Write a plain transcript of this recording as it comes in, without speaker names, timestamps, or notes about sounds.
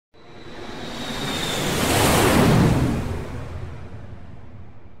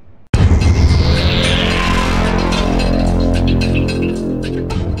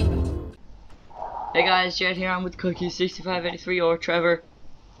guys, Jed here. I'm with cookies6583 or Trevor.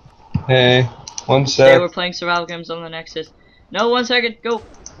 Hey, one Today sec. we're playing survival games on the Nexus. No, 1 second, go!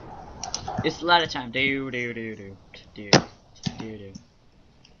 It's ladder time. Do.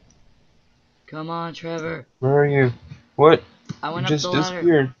 Come on, Trevor. Where are you? What? I You went up the just ladder.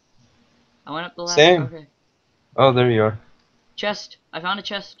 disappeared. I went up the ladder. Same. Okay. Oh, there you are. Chest. I found a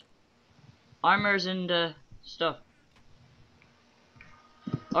chest. Armors and stuff.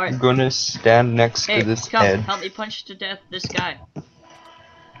 Alright. I'm gonna stand next Hey, to this come. edge. Help me punch to death this guy.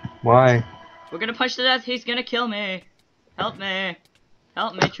 Why? We're gonna punch to death. He's gonna kill me. Help me.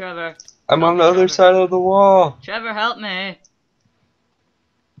 Help me, Trevor. I'm Help on me, the other Trevor. side of the wall. Trevor, help me.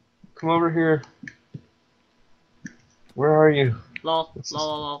 Come over here. Where are you? Lol. This is-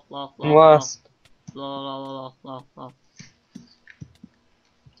 Lol. I'm lost. Lol.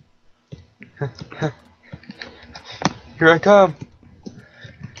 Here I come.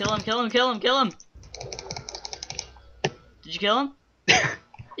 Kill him. Did you kill him?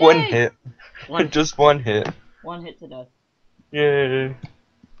 One Yay! hit. Just one hit. One hit to death. Yay.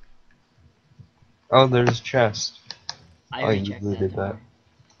 Oh, there's chest. I Oh, already you checked looted that.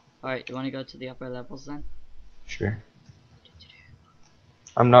 Alright, you wanna go to the upper levels then? Sure.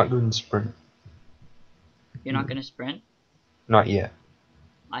 I'm not going to sprint. You're not gonna sprint? Not yet.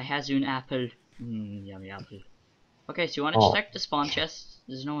 I has an apple. Yummy apple. Okay, so you wanna check the spawn chest?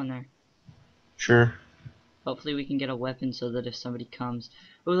 There's no one there. Sure. Hopefully we can get a weapon so that if somebody comes...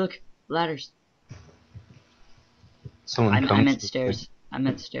 Oh look! Ladders! Someone comes. I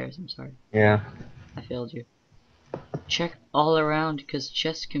meant stairs. I'm sorry. Yeah. I failed you. Check all around, because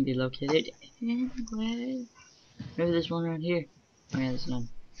chests can be located anywhere. Maybe there's one around here. Oh yeah, there's none.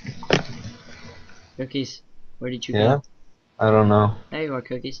 Cookies, where did you go? I don't know. There you are,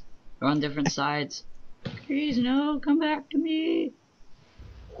 Cookies. We're on different sides. Cookies, no, come back to me.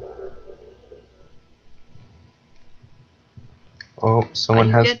 Oh,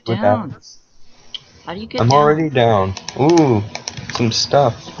 someone has get put down? out. How do you get I'm down? already down. Ooh, some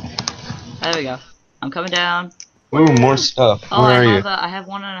stuff. There we go. I'm coming down. Ooh, more stuff. Oh, Where are you? I have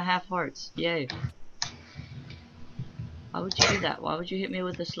 1.5 hearts. Yay. Why would you do that? Why would you hit me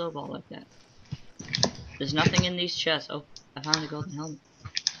with a slow ball like that? There's nothing in these chests. Oh, I found a golden helmet.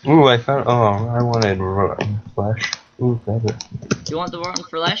 Ooh, I found. Oh, I wanted rotten flesh. Ooh, feather. You want the rotten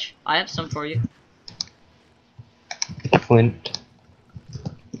flesh? I have some for you. Flint.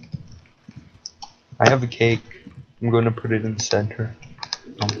 I have a cake. I'm going to put it in the center.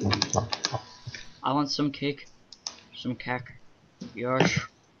 I want some cake. Some cake. Yosh.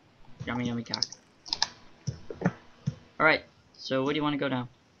 Yummy cake. Alright, so where do you want to go now?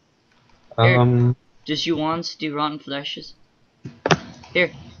 Here. Does you want the rotten fleshes? Here,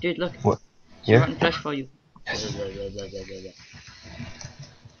 dude, look. What? Yeah. Rotten flesh for you. Yes.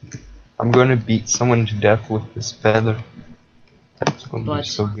 I'm going to beat someone to death with this feather. It's going to be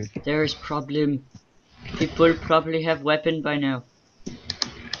so good. There is problem. People probably have weapon by now.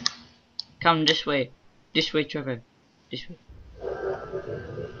 Come this way. This way, Trevor. This way.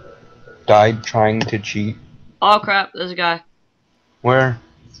 Died trying to cheat. Oh crap, there's a guy. Where?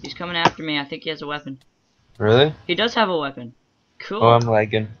 He's coming after me. I think he has a weapon. Really? He does have a weapon. Cool. Oh, I'm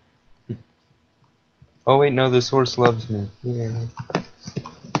lagging. Oh wait, no, this horse loves me. Yeah.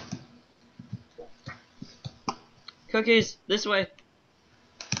 Cookies, this way.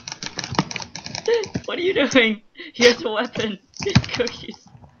 What are you doing? He has a weapon. Cookies.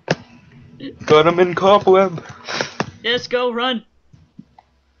 Got him in cobweb. Let's go, run.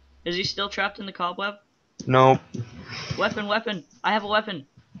 Is he still trapped in the cobweb? Nope. Weapon. I have a weapon.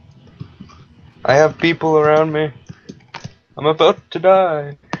 I have people around me. I'm about to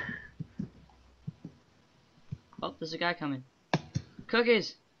die. Oh, there's a guy coming.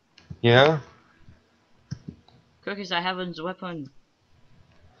 Cookies. Yeah? Cookies, I have his weapon.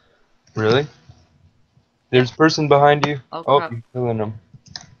 Really? There's a person behind you. Oh, oh crap. you're killing him.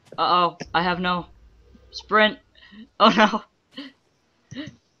 Uh-oh, I have no sprint. Oh no.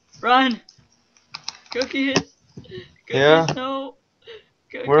 Run. Cookies. Yeah? No.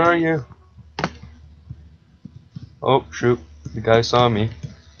 Cookies. Where are you? Oh, shoot. The guy saw me.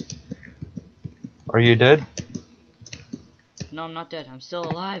 Are you dead? No, I'm not dead. I'm still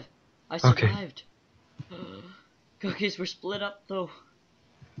alive. I survived. Okay. Cookies, we're split up though.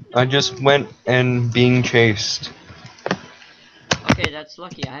 I just went and being chased. Okay, that's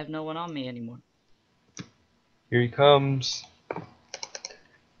lucky. I have no one on me anymore. Here he comes.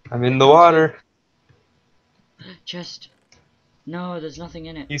 I'm in the water. Chest. No, there's nothing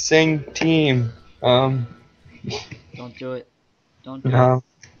in it. He's saying team. Don't do it. Don't do it. No.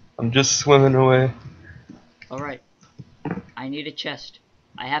 I'm just swimming away. Alright. I need a chest.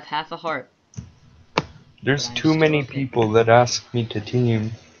 I have half a heart. There's I'm too still many okay. people that ask me to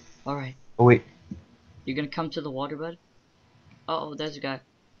team. Alright. Oh wait, You gonna come to the water, bud? Uh oh, there's a guy.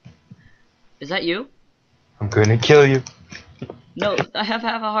 Is that you? I'm gonna kill you. No, I have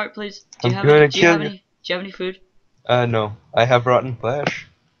half a heart, please. Do I'm you have any? gonna Do you kill have you. any? Do you have any food? No. I have rotten flesh.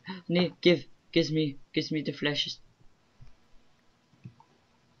 Nee, gives me the flashes.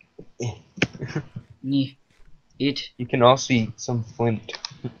 Nee, eat. You can also eat some flint.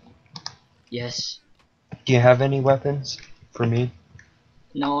 Yes. Do you have any weapons for me?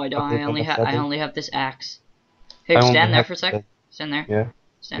 No, I don't. Other than a I feather? only have this axe. I Here, only stand there have for a a sec. feather. Stand there. Yeah,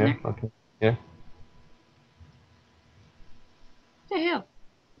 Stand yeah, there. okay, yeah. What the hell?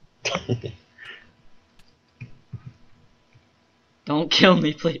 Don't kill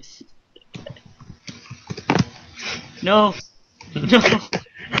me, please. No. No.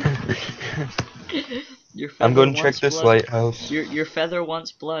 Your feather I'm going to check wants this blood. lighthouse. Your feather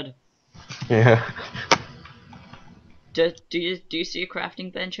wants blood. Yeah. Do you see a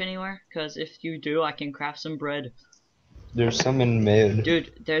crafting bench anywhere? Cause if you do, I can craft some bread. There's some in mid.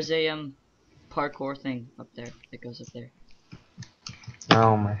 Dude, there's a parkour thing up there that goes up there.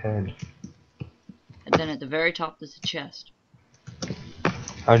 Oh, my head. And then at the very top there's a chest.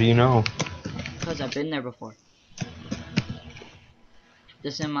 How do you know? Cause I've been there before.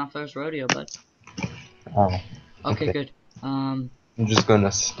 This isn't my first rodeo, bud. Oh. Okay, Okay. good. I'm just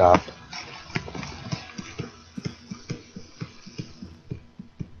gonna stop.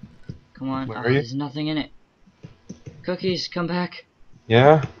 Come on. Where are you? There's nothing in it. Cookies, come back.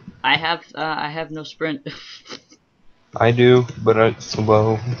 Yeah, I have no sprint. I do, but it's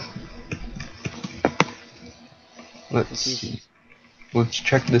slow. Let's Cookies. see. Let's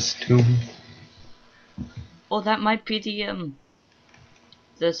check this tomb. Oh, that might be the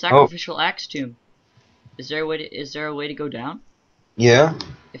Oh, sacrificial axe tomb. Is there a way to go down? yeah?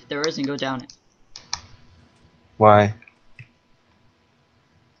 If there isn't, go down it. Why?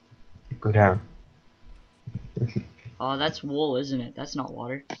 Go down. Oh, that's wool, isn't it? That's not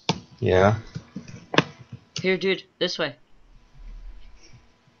water. Yeah. Here, dude, this way.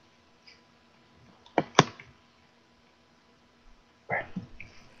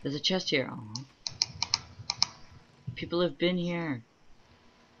 There's a chest here. Aw. People have been here.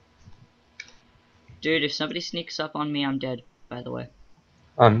 Dude, if somebody sneaks up on me, I'm dead, by the way.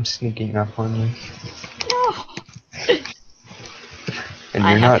 I'm sneaking up on you. No! And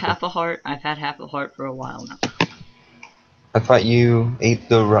I you're have not. half a heart. I've had half a heart for a while now. I thought you ate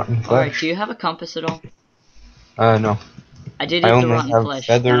the rotten Alright, flesh. do you have a compass at all? No. I did I eat the only rotten have flesh.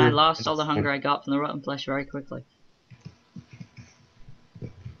 feather Then I lost and all the hunger flint. I got from the rotten flesh very quickly.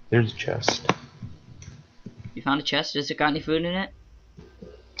 There's a chest. You found a chest? Has it got any food in it?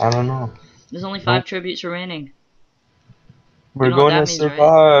 I don't know. There's only 5 Nope. tributes remaining. We're know what going that to means, right?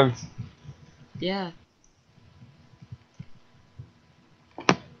 survive. Yeah.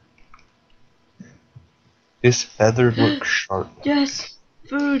 This feather looks sharp. Yes!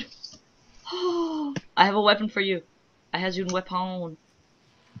 Food! Oh, I have a weapon for you. I has a weapon.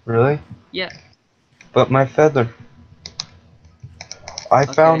 Really? Yeah. But my feather. I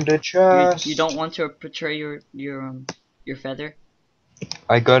Okay. found a chest. You don't want to betray your feather?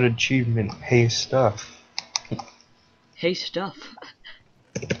 I got achievement. Hey stuff. Hey, stuff.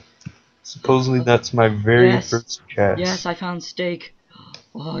 Supposedly that's my very Yes. first chest. Yes, I found steak.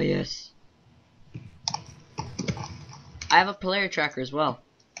 Oh, yes. I have a player tracker as well.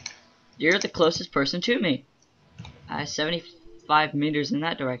 You're the closest person to me. I have 75 meters in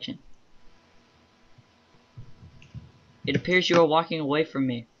that direction. It appears you are walking away from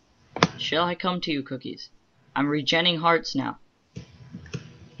me. Shall I come to you, Cookies? I'm regenning hearts now.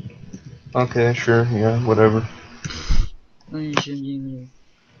 Okay, sure, yeah, whatever.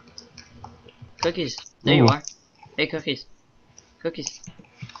 Cookies, there you Ooh. are. Hey, Cookies. Cookies.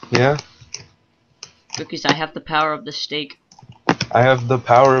 Yeah? Cookies, I have the power of the steak. I have the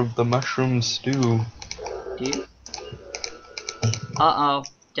power of the mushroom stew. Do you? Uh-oh.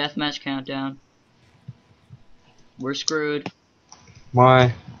 Deathmatch countdown. We're screwed.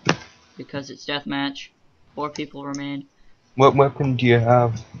 Why? Because it's deathmatch. 4 people remain. What weapon do you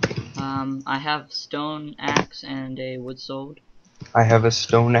have? I have stone axe and a wood sword. I have a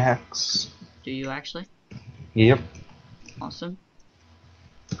stone axe. Do you actually? Yep. Awesome.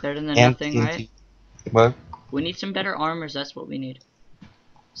 Better than And nothing, right? TNT. What? We need some better armors, that's what we need.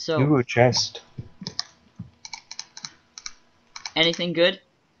 So, Ooh, a chest. anything good?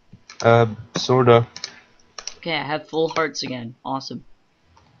 Sorta. Okay, I have full hearts again. Awesome.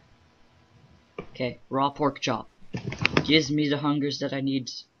 Okay, raw pork chop. Gives me the hungers that I need.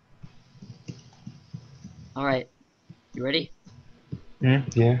 Alright. You ready?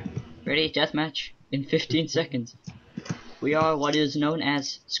 Yeah. Ready? Deathmatch? in 15 seconds. We are what is known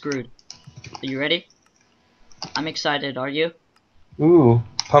as screwed. Are you ready? I'm excited, are you? Ooh,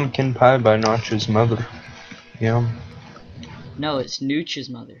 pumpkin pie by Notch's mother. Yum. No, it's Nooch's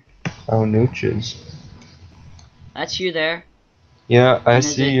mother. Oh, Nooches. That's you there. Yeah, I And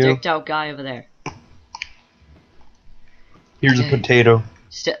there's see a you. decked out guy over there. Here's a Okay. potato.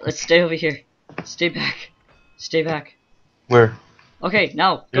 Let's stay over here. Stay back. Stay back. Where? Okay,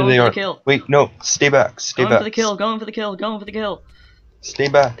 now, Here go they in for are. the kill. Wait, no. Stay back. Stay Going back. for the kill, going for the kill, going for the kill. Stay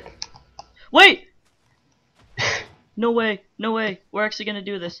back. Wait! No way, no way. We're actually gonna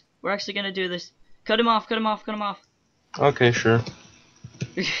do this. We're actually gonna do this. Cut him off, cut him off, cut him off. Okay, sure.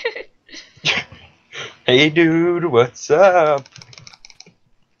 Hey, dude, what's up?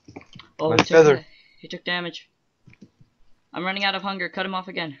 Oh, My feather. he took damage. I'm running out of hunger. Cut him off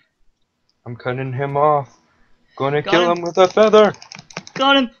again. I'm cutting him off. Gonna Got kill him. him with a feather.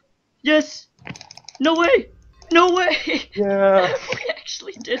 Got him. Yes. No way. No way. Yeah. We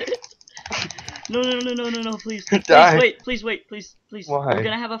actually did it. No, please. Die. Please wait. Why? We're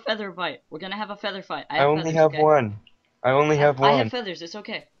gonna have a feather fight. We're gonna have a feather fight. I only feathers, have okay? one. I only have one. I have feathers. It's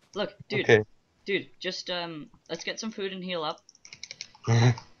okay. Look, dude. Okay. Dude, just let's get some food and heal up.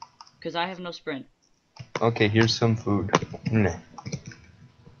 Cause I have no sprint. Okay, here's some food. Nah.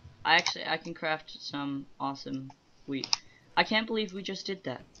 I can craft some awesome wheat. I can't believe we just did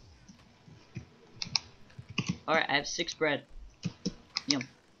that. Alright, I have 6 bread. Yum.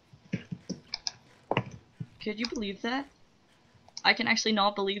 Could you believe that? I can actually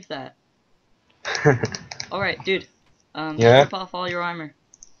not believe that. Alright, dude. Yeah? Strip off all your armor.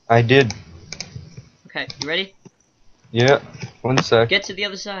 I did. Okay, you ready? Yeah. 1 sec. Get to the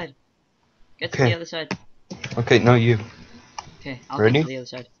other side. Get to the other side. Okay, no, you. Okay, I'll Ready? get to the other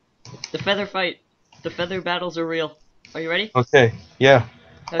side. The feather fight. The feather battles are real. Are you ready? Okay, yeah.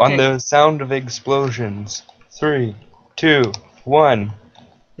 Okay. On the sound of explosions. 3, 2, 1.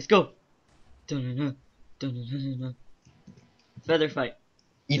 Let's go. Dun-dun-dun, dun-dun-dun-dun. Feather fight.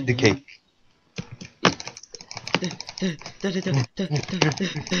 Eat the cake.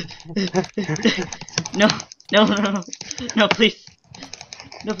 No, please.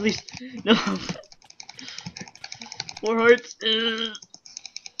 No, please. No. 4 hearts.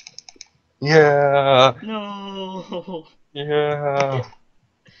 Yeah. No. Yeah.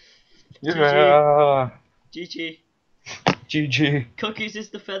 Yeah. GG. GG. Cookies is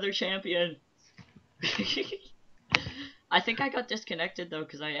the feather champion. I think I got disconnected though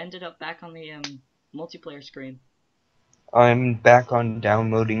because I ended up back on the multiplayer screen. I'm back on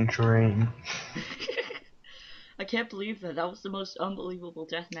downloading terrain. I can't believe that. That was the most unbelievable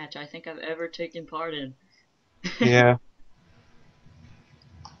deathmatch I think I've ever taken part in. Yeah.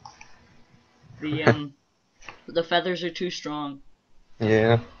 The feathers are too strong.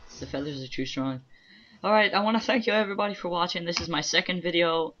 Yeah. The feathers are too strong. Alright, I want to thank you everybody for watching. This is my second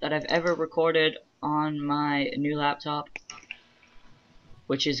video that I've ever recorded on my new laptop,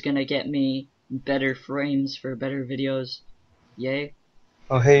 which is gonna get me better frames for better videos. Yay.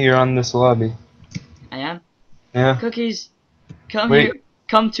 Oh, hey, you're on this lobby. I am? Yeah. Cookies! Come Wait. here!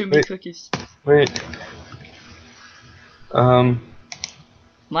 Come to me, Wait. Cookies! Wait.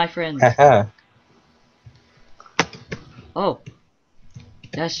 My friends. Haha. Oh.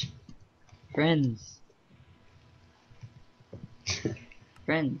 Yes. Friends.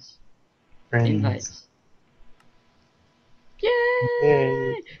 Friends. Friends. Invites. Yay!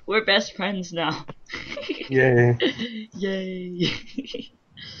 Yay. We're best friends now. Yay. Yay.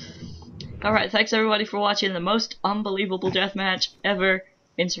 Alright, thanks everybody for watching the most unbelievable deathmatch ever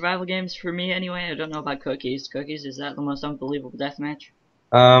in survival games for me anyway. I don't know about Cookies. Cookies, is that the most unbelievable deathmatch?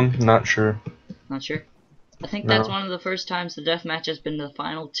 Not sure. Not sure. I think No. that's one of the first times the deathmatch has been the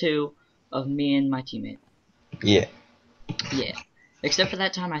final 2 of me and my teammate. Yeah. Yeah. Except for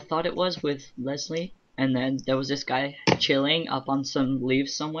that time I thought it was with Leslie, and then there was this guy chilling up on some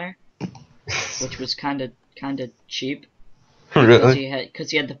leaves somewhere, which was kind of cheap. Really? Because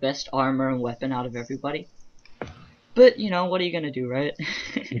he had the best armor and weapon out of everybody. But, you know, what are you gonna do, right?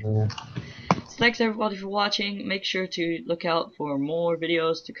 Yeah. So thanks everybody for watching. Make sure to look out for more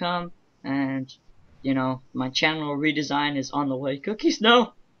videos to come. And, you know, my channel redesign is on the way. Cookies,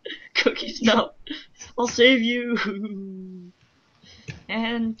 no! Cookies, no! I'll save you!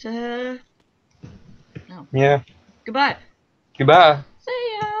 And, no. Yeah. Goodbye! Goodbye.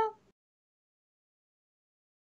 See ya!